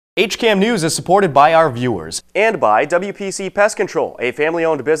HCAM News is supported by our viewers and by WPC Pest Control, a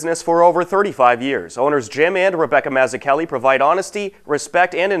family-owned business for over 35 years. Owners Jim and Rebecca Mazzucchelli provide honesty,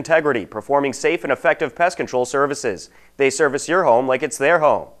 respect, and integrity, performing safe and effective pest control services. They service your home like it's their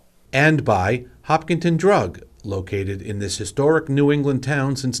home. And by Hopkinton Drug, located in this historic New England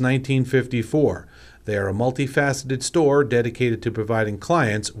town since 1954. They are a multifaceted store dedicated to providing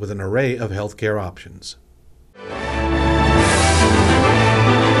clients with an array of healthcare options.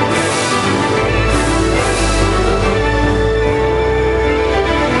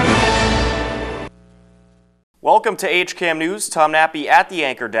 Welcome to HCAM News. Tom Nappy at the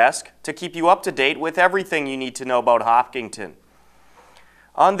anchor desk to keep you up to date with everything you need to know about Hopkinton.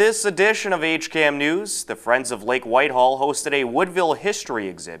 On this edition of HCAM News, the Friends of Lake Whitehall hosted a Woodville history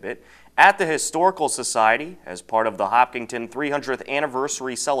exhibit at the Historical Society as part of the Hopkinton 300th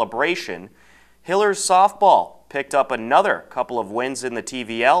anniversary celebration. Hillers softball picked up another couple of wins in the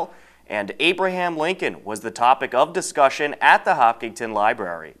TVL, and Abraham Lincoln was the topic of discussion at the Hopkinton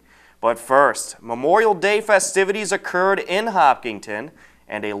Library. But first, Memorial Day festivities occurred in Hopkinton,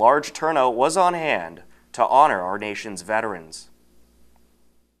 and a large turnout was on hand to honor our nation's veterans.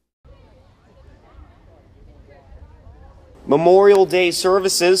 Memorial Day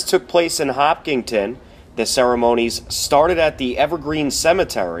services took place in Hopkinton. The ceremonies started at the Evergreen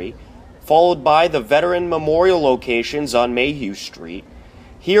Cemetery, followed by the veteran memorial locations on Mayhew Street.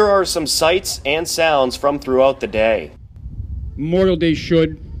 Here are some sights and sounds from throughout the day. Memorial Day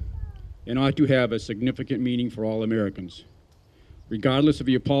should and ought to have a significant meaning for all Americans. Regardless of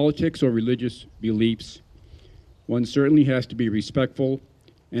your politics or religious beliefs, one certainly has to be respectful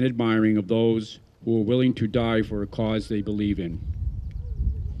and admiring of those who are willing to die for a cause they believe in.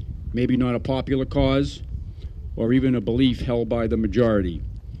 Maybe not a popular cause or even a belief held by the majority,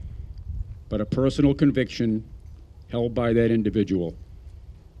 but a personal conviction held by that individual.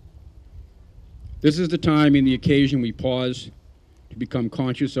 This is the time and the occasion we pause to become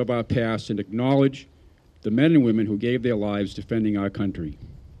conscious of our past and acknowledge the men and women who gave their lives defending our country.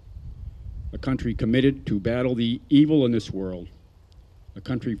 A country committed to battle the evil in this world. A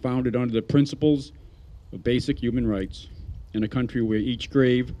country founded under the principles of basic human rights. And a country where each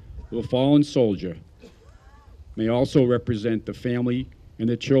grave of a fallen soldier may also represent the family and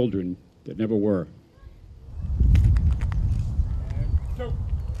the children that never were.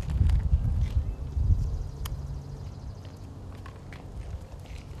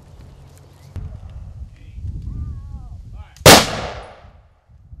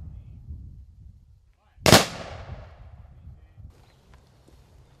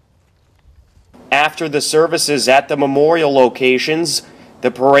 After the services at the memorial locations, the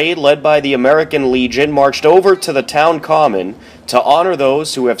parade led by the American Legion marched over to the town common to honor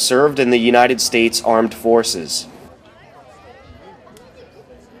those who have served in the United States Armed Forces.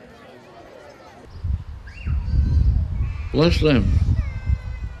 Bless them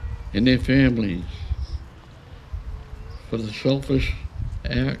and their families for the selfish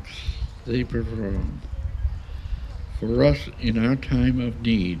acts they perform for us in our time of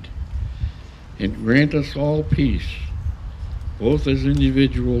need, and grant us all peace, both as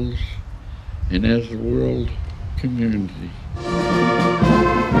individuals and as a world community.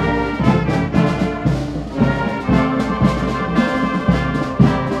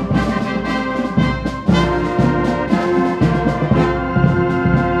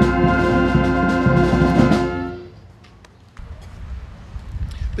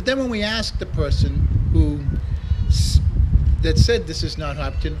 But then when we asked the person that said this is not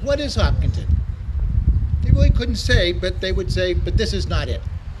Hopkinton, what is Hopkinton? They really couldn't say, but they would say, but this is not it.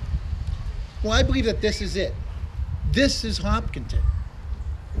 Well, I believe that this is it. This is Hopkinton.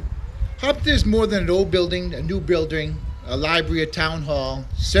 Hopkinton is more than an old building, a new building, a library, a town hall,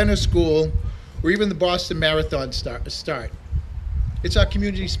 center school, or even the Boston Marathon start. It's our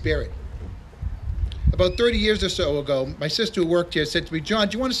community spirit. About 30 years or so ago, my sister who worked here said to me, "John,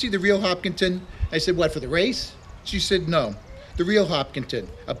 do you want to see the real Hopkinton?" I said, "What, for the race?" She said, "No, the real Hopkinton.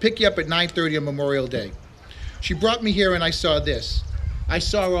 I'll pick you up at 9:30 on Memorial Day." She brought me here and I saw this. I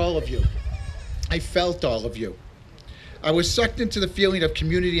saw all of you. I felt all of you. I was sucked into the feeling of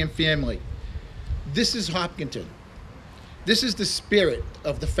community and family. This is Hopkinton. This is the spirit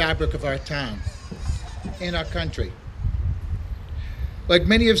of the fabric of our town and our country. Like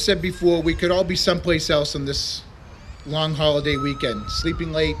many have said before, we could all be someplace else on this long holiday weekend,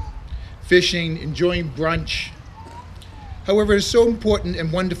 sleeping late, fishing, enjoying brunch. However, it is so important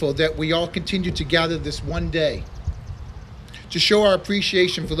and wonderful that we all continue to gather this one day to show our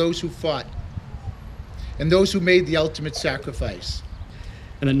appreciation for those who fought and those who made the ultimate sacrifice.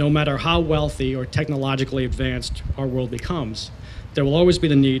 And that no matter how wealthy or technologically advanced our world becomes, There will always be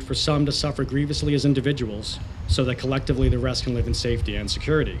the need for some to suffer grievously as individuals so that collectively the rest can live in safety and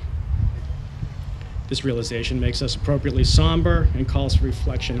security. This realization makes us appropriately somber and calls for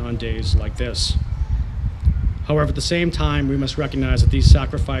reflection on days like this. However, at the same time, we must recognize that these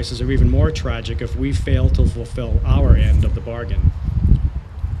sacrifices are even more tragic if we fail to fulfill our end of the bargain.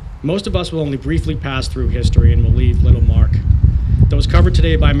 Most of us will only briefly pass through history and will leave little mark. Those covered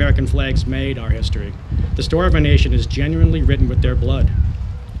today by American flags made our history. The story of our nation is genuinely written with their blood.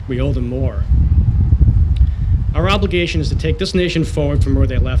 We owe them more. Our obligation is to take this nation forward from where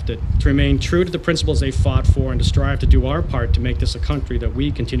they left it, to remain true to the principles they fought for, and to strive to do our part to make this a country that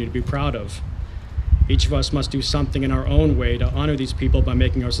we continue to be proud of. Each of us must do something in our own way to honor these people by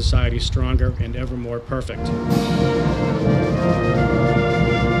making our society stronger and ever more perfect.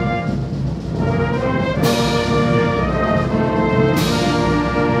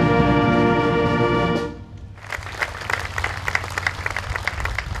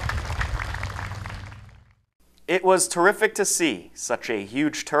 It was terrific to see such a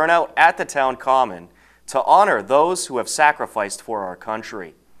huge turnout at the town common to honor those who have sacrificed for our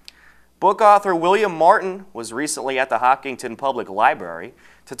country. Book author William Martin was recently at the Hopkinton Public Library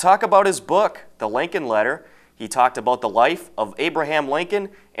to talk about his book, The Lincoln Letter. He talked about the life of Abraham Lincoln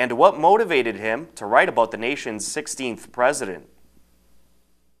and what motivated him to write about the nation's 16th president.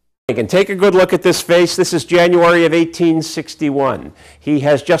 Lincoln, take a good look at this face. This is January of 1861. He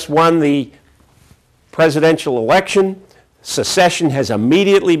has just won the presidential election. Secession has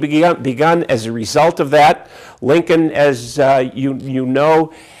immediately begun as a result of that. Lincoln, as you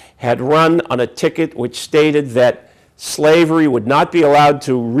know, had run on a ticket which stated that slavery would not be allowed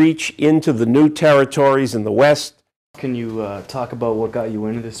to reach into the new territories in the West. Can you talk about what got you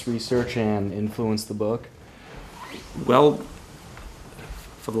into this research and influenced the book? Well,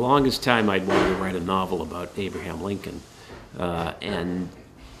 for the longest time I'd wanted to write a novel about Abraham Lincoln, and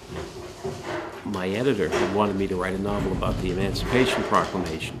my editor had wanted me to write a novel about the Emancipation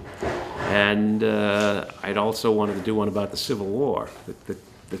Proclamation, and I'd also wanted to do one about the Civil War that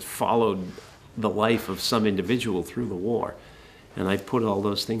followed the life of some individual through the war. And I put all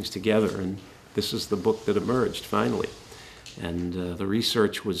those things together, and this is the book that emerged finally. And the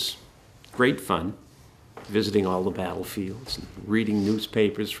research was great fun, visiting all the battlefields, and reading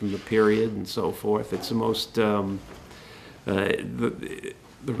newspapers from the period and so forth. It's the most, the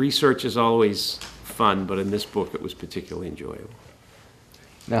research is always fun, but in this book it was particularly enjoyable.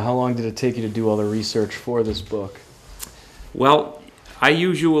 Now, how long did it take you to do all the research for this book? Well, I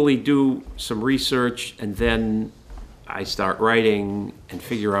usually do some research and then I start writing and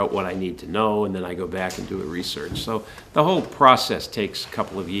figure out what I need to know, and then I go back and do the research. So the whole process takes a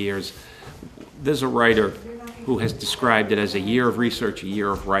couple of years. There's a writer who has described it as a year of research, a year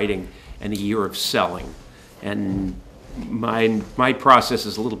of writing, and a year of selling. And my process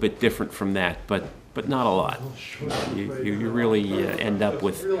is a little bit different from that, but not a lot. You really end up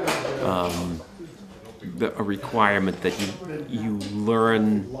with a requirement that you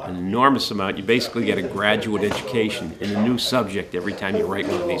learn an enormous amount. You basically get a graduate education in a new subject every time you write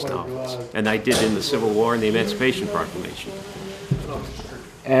one of these novels. And I did in the Civil War and the Emancipation Proclamation.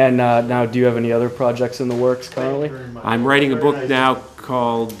 And now, do you have any other projects in the works currently? I'm writing a book now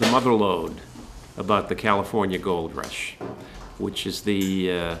called The Mother Lode, about the California Gold Rush, which is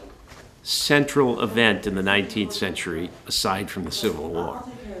the central event in the 19th century, aside from the Civil War.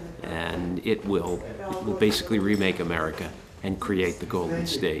 And it will basically remake America and create the Golden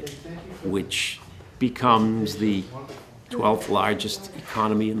State, which becomes the 12th largest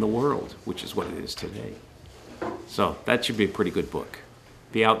economy in the world, which is what it is today. So that should be a pretty good book.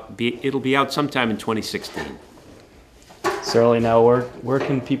 It'll be out sometime in 2016. Certainly. Now, where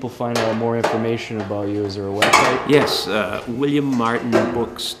can people find out more information about you? Is there a website? Yes,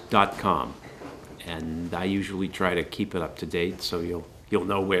 WilliamMartinBooks.com, and I usually try to keep it up to date, so you'll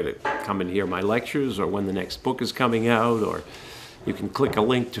know where to come and hear my lectures, or when the next book is coming out, or you can click a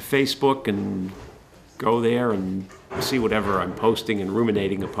link to Facebook and go there and see whatever I'm posting and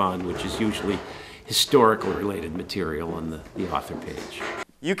ruminating upon, which is usually historical related material on the author page.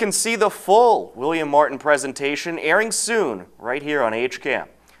 You can see the full William Martin presentation airing soon right here on HCAM.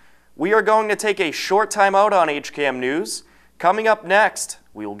 We are going to take a short time out on HCAM News. Coming up next,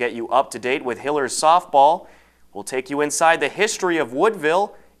 we will get you up to date with Hillers softball. We'll take you inside the history of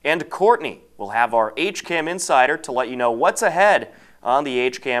Woodville, and Courtney will have our HCAM Insider to let you know what's ahead on the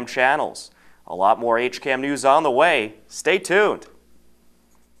HCAM channels. A lot more HCAM news on the way. Stay tuned.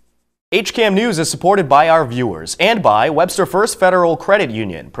 HCAM News is supported by our viewers and by Webster First Federal Credit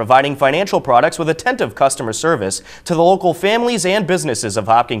Union, providing financial products with attentive customer service to the local families and businesses of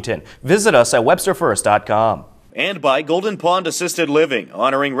Hopkinton. Visit us at websterfirst.com. And by Golden Pond Assisted Living,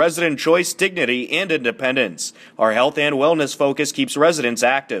 honoring resident choice, dignity, and independence. Our health and wellness focus keeps residents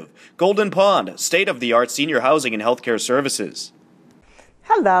active. Golden Pond, state-of-the-art senior housing and healthcare services.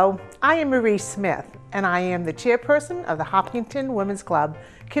 Hello, I am Marie Smith, and I am the chairperson of the Hopkinton Women's Club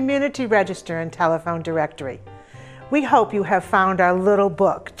Community Register and Telephone Directory. We hope you have found our little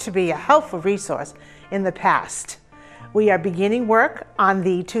book to be a helpful resource in the past. We are beginning work on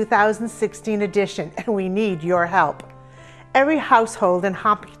the 2016 edition, and we need your help. Every household in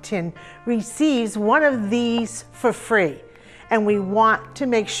Hopkinton receives one of these for free, and we want to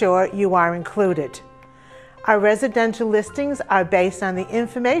make sure you are included. Our residential listings are based on the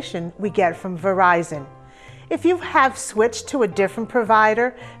information we get from Verizon. If you have switched to a different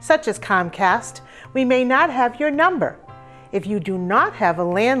provider, such as Comcast, we may not have your number. If you do not have a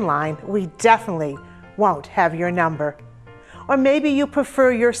landline, we definitely won't have your number. Or maybe you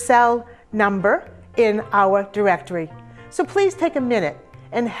prefer your cell number in our directory. So please take a minute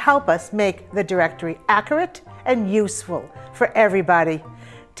and help us make the directory accurate and useful for everybody.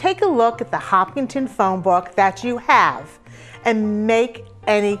 Take a look at the Hopkinton phone book that you have and make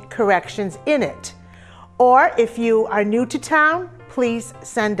any corrections in it. Or if you are new to town, please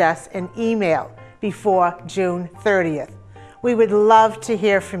send us an email before June 30th. We would love to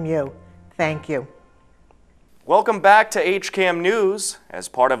hear from you. Thank you. Welcome back to HCAM News. As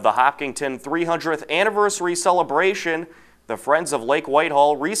part of the Hopkinton 300th anniversary celebration, the Friends of Lake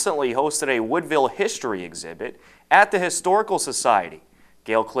Whitehall recently hosted a Woodville history exhibit at the Historical Society.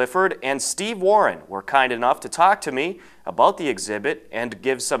 Gail Clifford and Steve Warren were kind enough to talk to me about the exhibit and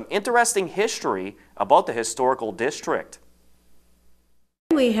give some interesting history about the historical district.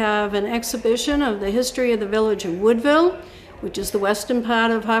 We have an exhibition of the history of the village of Woodville, which is the western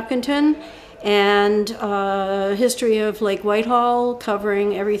part of Hopkinton, and history of Lake Whitehall,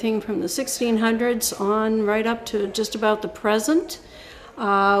 covering everything from the 1600s on right up to just about the present.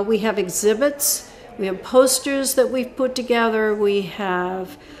 We have exhibits. We have posters that we've put together. We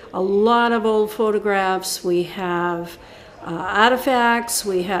have a lot of old photographs. We have artifacts.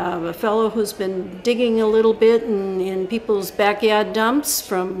 We have a fellow who's been digging a little bit in people's backyard dumps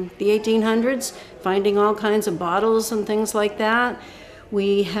from the 1800s, finding all kinds of bottles and things like that.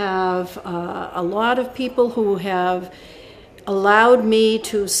 We have a lot of people who have allowed me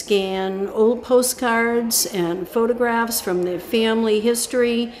to scan old postcards and photographs from their family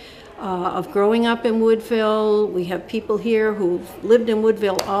history of growing up in Woodville. We have people here who've lived in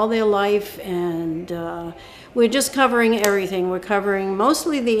Woodville all their life, and we're just covering everything. We're covering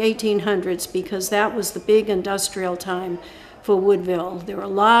mostly the 1800s because that was the big industrial time for Woodville. There were a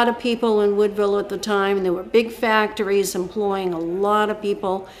lot of people in Woodville at the time, and there were big factories employing a lot of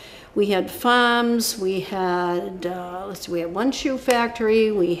people. We had farms, we had, we had one shoe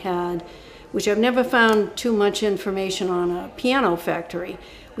factory, we had, which I've never found too much information on, a piano factory.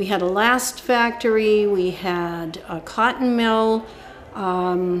 We had a last factory, we had a cotton mill,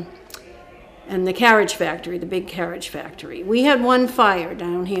 and the carriage factory, the big carriage factory. We had one fire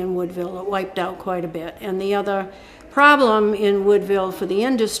down here in Woodville that wiped out quite a bit, and the other problem in Woodville for the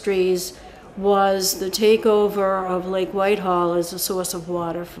industries was the takeover of Lake Whitehall as a source of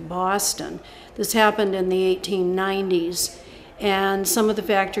water for Boston. This happened in the 1890s, and some of the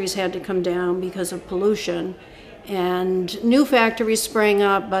factories had to come down because of pollution, and new factories sprang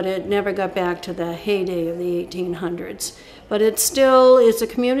up, but it never got back to the heyday of the 1800s. But it's a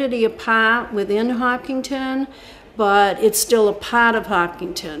community apart within Hopkinton, but it's still a part of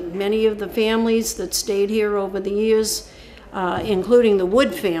Hopkinton. Many of the families that stayed here over the years, including the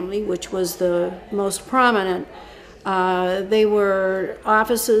Wood family, which was the most prominent, they were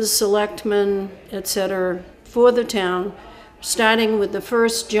officers, selectmen, etc., for the town, starting with the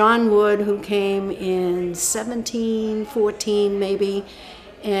first John Wood, who came in 1714 maybe,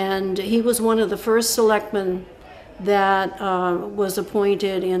 and he was one of the first selectmen that was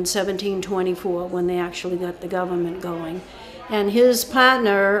appointed in 1724 when they actually got the government going. And his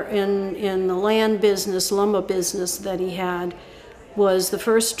partner in the land business, lumber business that he had, was the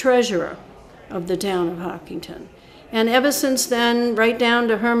first treasurer of the town of Hopkinton. And ever since then, right down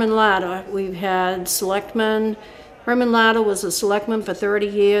to Herman Latta, we've had selectmen. Herman Latta was a selectman for 30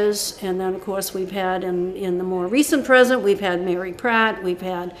 years, and then of course we've had in the more recent present, we've had Mary Pratt, we've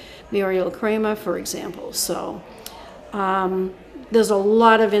had Muriel Kramer, for example. So there's a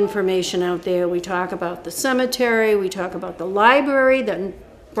lot of information out there. We talk about the cemetery, we talk about the library that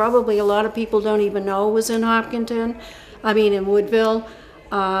probably a lot of people don't even know was in in Woodville.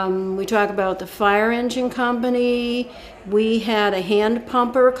 We talk about the fire engine company. We had a hand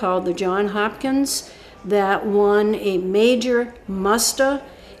pumper called the John Hopkins that won a major muster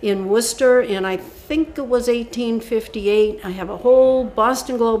in Worcester in, I think it was 1858. I have a whole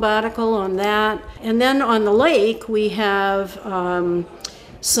Boston Globe article on that. And then on the lake, we have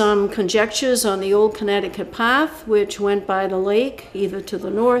some conjectures on the old Connecticut path, which went by the lake, either to the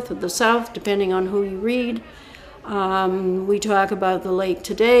north or the south, depending on who you read. We talk about the lake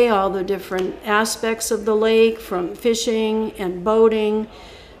today, all the different aspects of the lake, from fishing and boating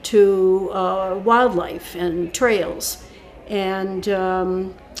to wildlife and trails. And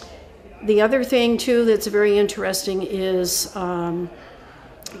the other thing, too, that's very interesting is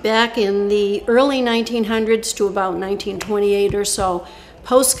back in the early 1900s to about 1928 or so,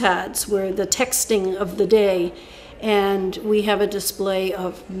 postcards were the texting of the day. And we have a display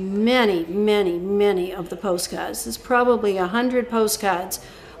of many, many, many of the postcards. There's probably 100 postcards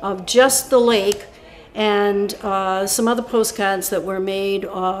of just the lake and some other postcards that were made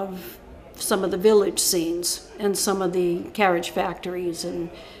of some of the village scenes and some of the carriage factories and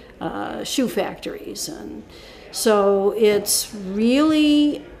shoe factories. And so it's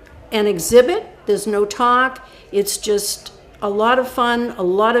really an exhibit. There's no talk. It's just a lot of fun, a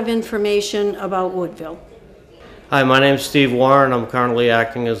lot of information about Woodville. Hi, my name's Steve Warren. I'm currently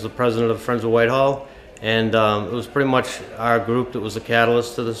acting as the president of Friends of Whitehall, and it was pretty much our group that was the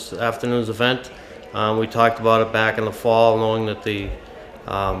catalyst to this afternoon's event. We talked about it back in the fall, knowing that the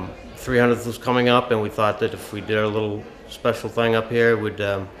 300th was coming up, and we thought that if we did a little special thing up here, we'd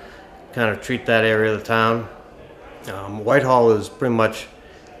kind of treat that area of the town. Whitehall is pretty much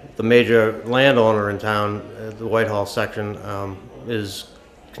the major landowner in town. The Whitehall section is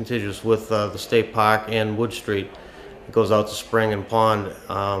contiguous with the State Park and Wood Street. It goes out to Spring and Pond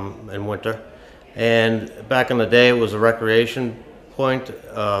in winter. And back in the day, it was a recreation point.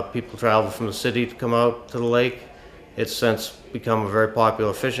 People travel from the city to come out to the lake. It's since become a very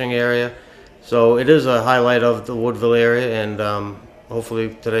popular fishing area. So it is a highlight of the Woodville area, and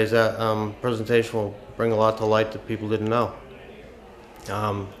hopefully today's presentation will bring a lot to light that people didn't know.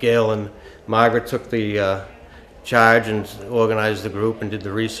 Gail and Margaret took the charge and organized the group and did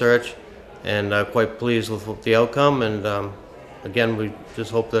the research, and quite pleased with the outcome. And again, we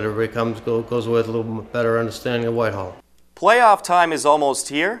just hope that everybody goes away with a little better understanding of Whitehall. Playoff time is almost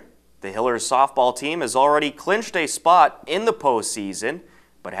here. The Hillers softball team has already clinched a spot in the postseason,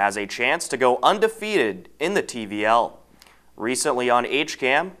 but has a chance to go undefeated in the TVL. Recently on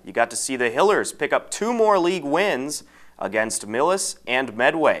HCAM, you got to see the Hillers pick up 2 more league wins against Millis and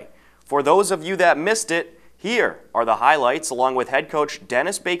Medway. For those of you that missed it, here are the highlights along with head coach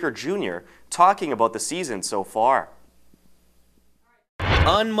Dennis Baker Jr. talking about the season so far.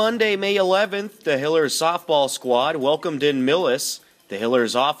 On Monday, May 11th, the Hillers softball squad welcomed in Millis. The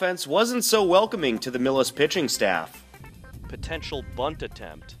Hillers offense wasn't so welcoming to the Millis pitching staff. Potential bunt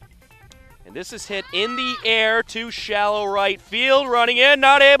attempt. And this is hit in the air to shallow right field. Running in,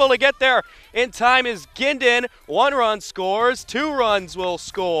 not able to get there in time is Ginden. 1 run scores, 2 runs will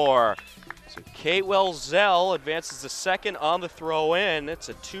score. So Kate Welzell advances to second on the throw in. It's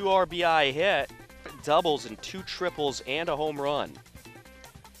a 2 RBI hit, doubles and 2 triples and a home run.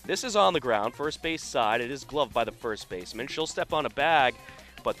 This is on the ground, first base side. It is gloved by the first baseman. She'll step on a bag,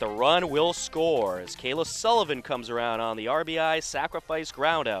 but the run will score as Kayla Sullivan comes around on the RBI sacrifice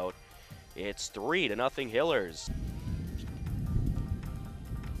ground out. It's 3-0 Hillers.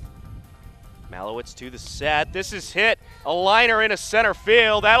 Malowitz to the set. This is hit. A liner into center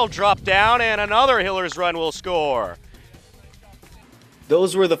field. That'll drop down, and another Hillers run will score.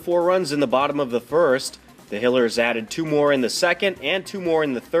 Those were the 4 runs in the bottom of the first. The Hillers added 2 more in the second and 2 more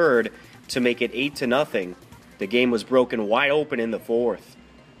in the third to make it 8-0. The game was broken wide open in the fourth.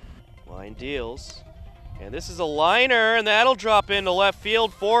 Line deals. And this is a liner, and that'll drop into left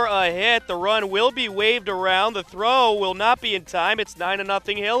field for a hit. The run will be waved around. The throw will not be in time. It's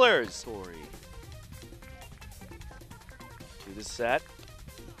 9-0 Hillers. To the set.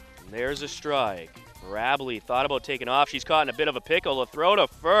 And there's a strike. Rabley thought about taking off. She's caught in a bit of a pickle. The throw to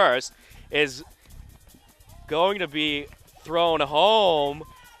first is going to be thrown home,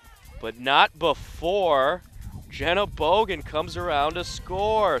 but not before Jenna Bogan comes around to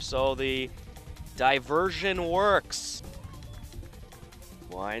score. So the diversion works.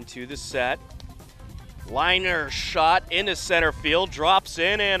 Line to the set. Liner shot into center field, drops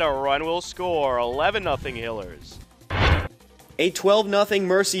in, and a run will score. 11-0 Hillers. A 12-0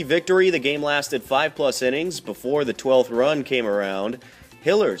 Mercy victory. The game lasted 5+ innings before the 12th run came around.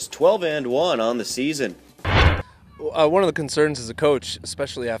 Hillers 12-1 on the season. One of the concerns as a coach,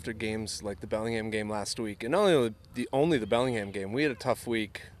 especially after games like the Bellingham game last week, and not only the Bellingham game, we had a tough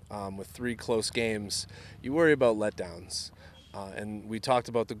week with 3 close games. You worry about letdowns. And we talked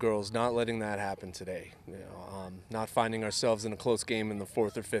about the girls not letting that happen today, not finding ourselves in a close game in the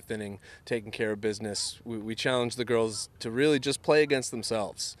 4th or 5th inning, taking care of business. We challenged the girls to really just play against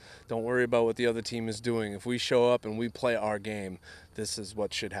themselves. Don't worry about what the other team is doing. If we show up and we play our game, this is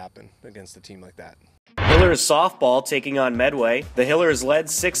what should happen against a team like that. Hillers softball taking on Medway. The Hillers led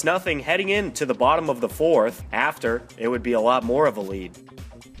 6-0 heading into the bottom of the 4th. After, it would be a lot more of a lead.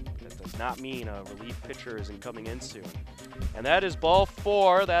 That does not mean a relief pitcher isn't coming in soon. And that is ball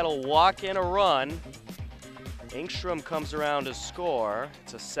 4. That'll walk in a run. Engstrom comes around to score.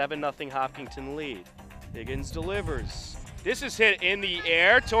 It's a 7-0 Hopkinton lead. Higgins delivers. This is hit in the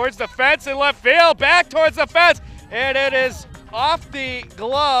air towards the fence in left field. Back towards the fence. And it is off the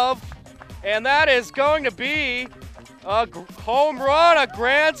glove. And that is going to be a home run, a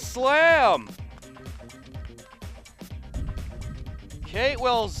grand slam. Kate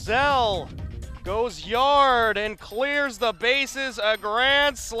Wilzell goes yard and clears the bases, a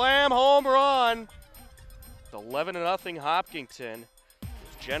grand slam home run. 11-0 Hopkinton.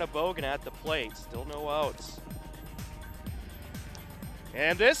 Jenna Bogan at the plate, still no outs.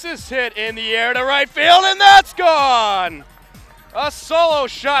 And this is hit in the air to right field, and that's gone! A solo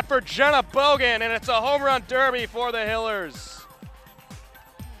shot for Jenna Bogan, and it's a home run derby for the Hillers.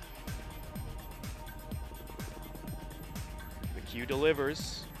 McHugh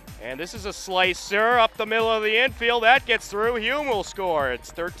delivers, and this is a slicer up the middle of the infield. That gets through. Hume will score. It's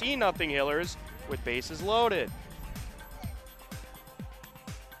 13-0 Hillers with bases loaded.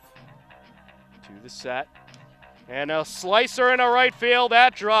 To the set. And a slicer in a right field.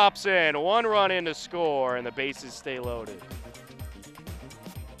 That drops in. 1 run in to score, and the bases stay loaded.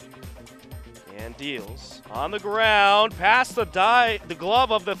 And deals on the ground, past the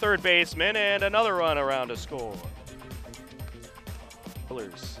glove of the third baseman, and another run around to score.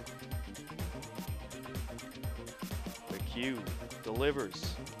 Hillers. McHugh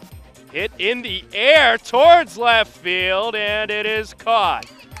delivers. Hit in the air towards left field, and it is caught.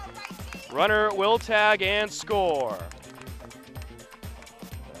 Runner will tag and score.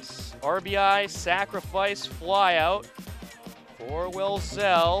 This RBI sacrifice flyout for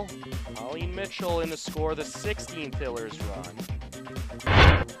Wilzell. Colleen Mitchell in the score, the 16th Hillers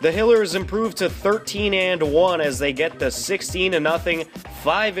run. The Hillers improve to 13-1 as they get the 16-0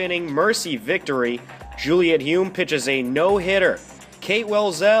 5-inning Mercy victory. Juliet Hume pitches a no-hitter. Kate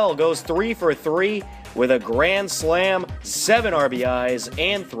Wilzell goes 3 for 3 with a grand slam, 7 RBIs,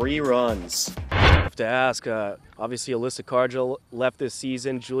 and 3 runs. I have to ask, obviously Alyssa Cargill left this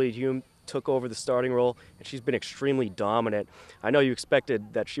season. Juliet Hume took over the starting role, and she's been extremely dominant. I know you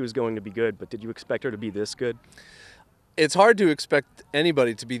expected that she was going to be good, but did you expect her to be this good? It's hard to expect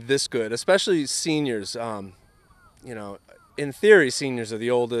anybody to be this good, especially seniors. You know, in theory, seniors are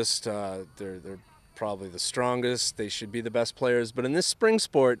the oldest. They're probably the strongest. They should be the best players. But in this spring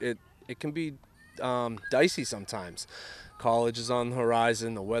sport, it can be dicey sometimes. College is on the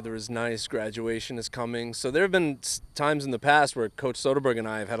horizon, the weather is nice, graduation is coming. So there have been times in the past where Coach Soderberg and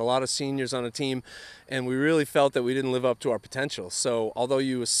I have had a lot of seniors on a team, and we really felt that we didn't live up to our potential. So although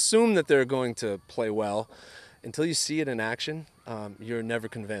you assume that they're going to play well, until you see it in action, you're never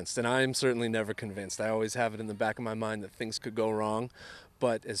convinced. And I'm certainly never convinced. I always have it in the back of my mind that things could go wrong.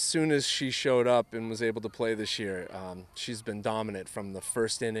 But as soon as she showed up and was able to play this year, she's been dominant from the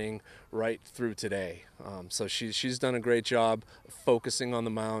first inning right through today. So she's done a great job focusing on the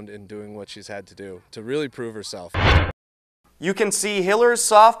mound and doing what she's had to do to really prove herself. You can see Hillers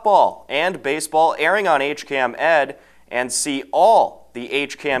softball and baseball airing on HCAM Ed and see all the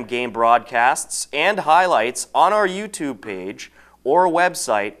HCAM game broadcasts and highlights on our YouTube page or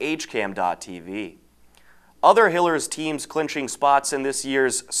website hcam.tv. Other Hillers teams clinching spots in this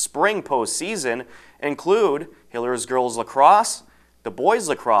year's spring postseason include Hillers girls lacrosse, the boys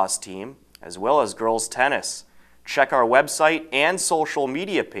lacrosse team, as well as girls tennis. Check our website and social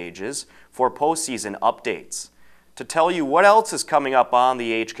media pages for postseason updates. To tell you what else is coming up on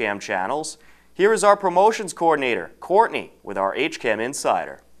the HCAM channels, here is our promotions coordinator, Courtney, with our HCAM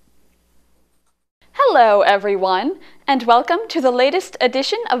Insider. Hello everyone, and welcome to the latest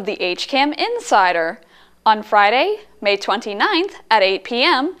edition of the HCAM Insider. On Friday, May 29th at 8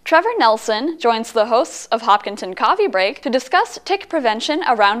 p.m., Trevor Nelson joins the hosts of Hopkinton Coffee Break to discuss tick prevention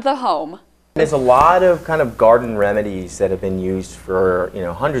around the home. There's a lot of kind of garden remedies that have been used for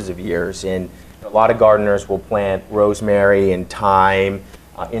hundreds of years, and a lot of gardeners will plant rosemary and thyme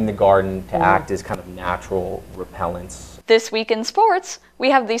in the garden to act as kind of natural repellents. This week in sports,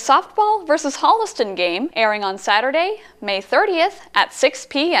 we have the softball versus Holliston game airing on Saturday, May 30th at 6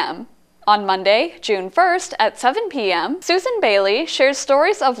 p.m. On Monday, June 1st at 7 p.m., Susan Bailey shares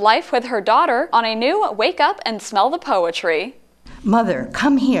stories of life with her daughter on a new Wake Up and Smell the Poetry. Mother,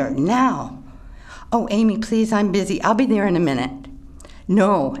 come here, now. Oh, Amy, please, I'm busy. I'll be there in a minute.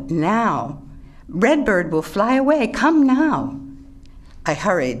 No, now. Redbird will fly away. Come now. I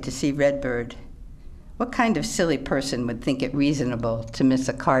hurried to see Redbird. What kind of silly person would think it reasonable to miss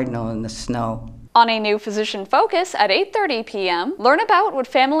a cardinal in the snow? On a new physician focus at 8:30 p.m., learn about what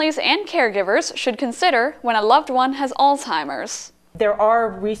families and caregivers should consider when a loved one has Alzheimer's. There are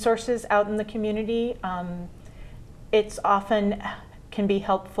resources out in the community. It's often can be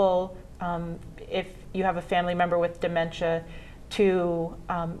helpful if you have a family member with dementia to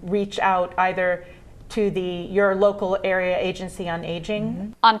reach out either to your local area agency on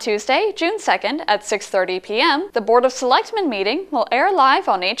aging. On Tuesday, June 2nd at 6:30 p.m., the Board of Selectmen meeting will air live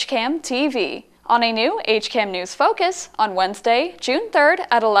on HCAM TV. On a new HCAM News Focus on Wednesday, June 3rd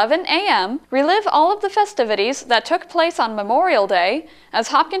at 11 a.m., relive all of the festivities that took place on Memorial Day as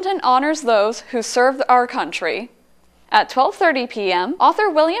Hopkinton honors those who served our country. At 12:30 p.m., author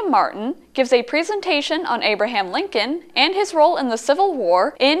William Martin gives a presentation on Abraham Lincoln and his role in the Civil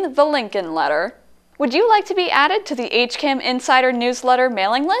War in The Lincoln Letter. Would you like to be added to the HCAM Insider newsletter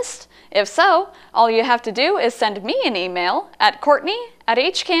mailing list? If so, all you have to do is send me an email at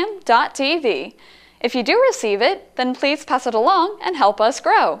courtney@hcam.tv. If you do receive it, then please pass it along and help us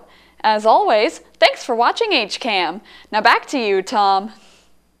grow. As always, thanks for watching HCAM. Now back to you, Tom.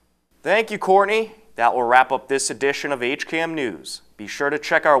 Thank you, Courtney. That will wrap up this edition of HCAM News. Be sure to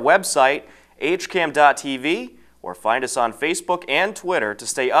check our website, hcam.tv, or find us on Facebook and Twitter to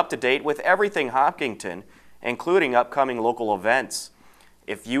stay up to date with everything Hopkinton, including upcoming local events.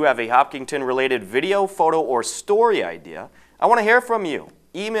 If you have a Hopkinton-related video, photo, or story idea, I want to hear from you.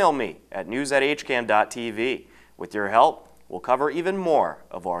 Email me at news@hcam.tv. With your help, we'll cover even more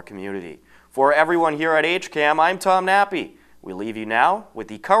of our community. For everyone here at HCAM, I'm Tom Nappy. We leave you now with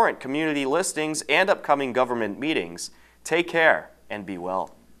the current community listings and upcoming government meetings. Take care and be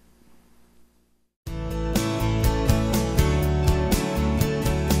well.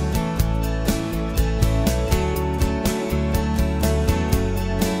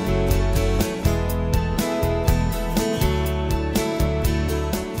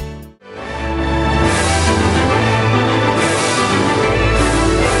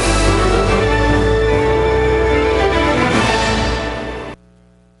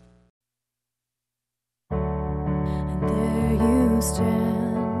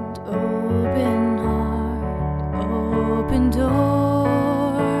 Stand, open heart, open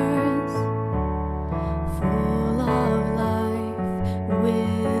doors, full of life,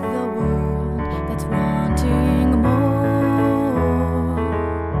 with a world that's wanting more.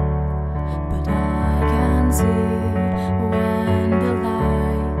 But I can see when the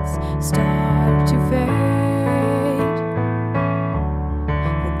lights start to fade,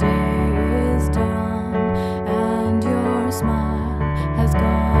 the day is done and your smile